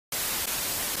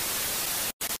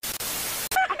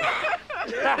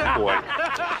Boy,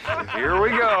 here we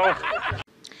go.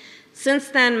 Since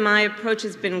then, my approach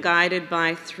has been guided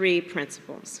by 3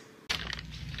 principles.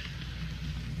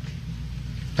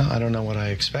 No, I don't know what I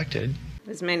expected.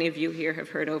 As many of you here have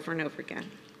heard over and over again.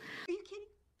 Are you kidding?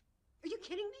 Are you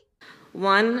kidding me?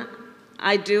 1,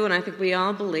 I do, and I think we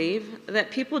all believe,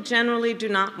 that people generally do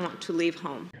not want to leave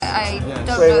home. I don't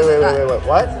know that. Wait,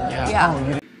 what?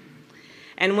 Yeah.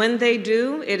 And when they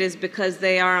do, it is because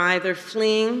they are either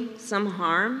fleeing some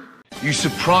harm, You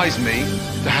surprise me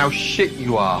to how shit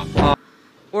you are.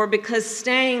 or because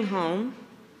staying home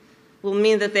will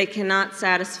mean that they cannot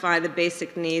satisfy the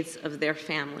basic needs of their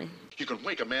family. You can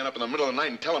wake a man up in the middle of the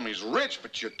night and tell him he's rich,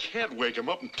 but you can't wake him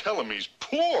up and tell him he's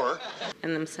poor.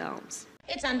 And themselves.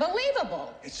 It's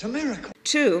unbelievable. It's a miracle.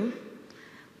 2,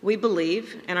 we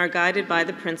believe and are guided by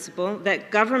the principle that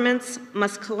governments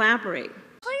must collaborate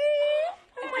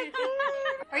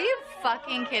Are you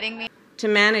fucking kidding me? to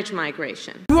manage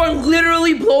migration. You are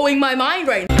literally blowing my mind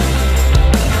right now.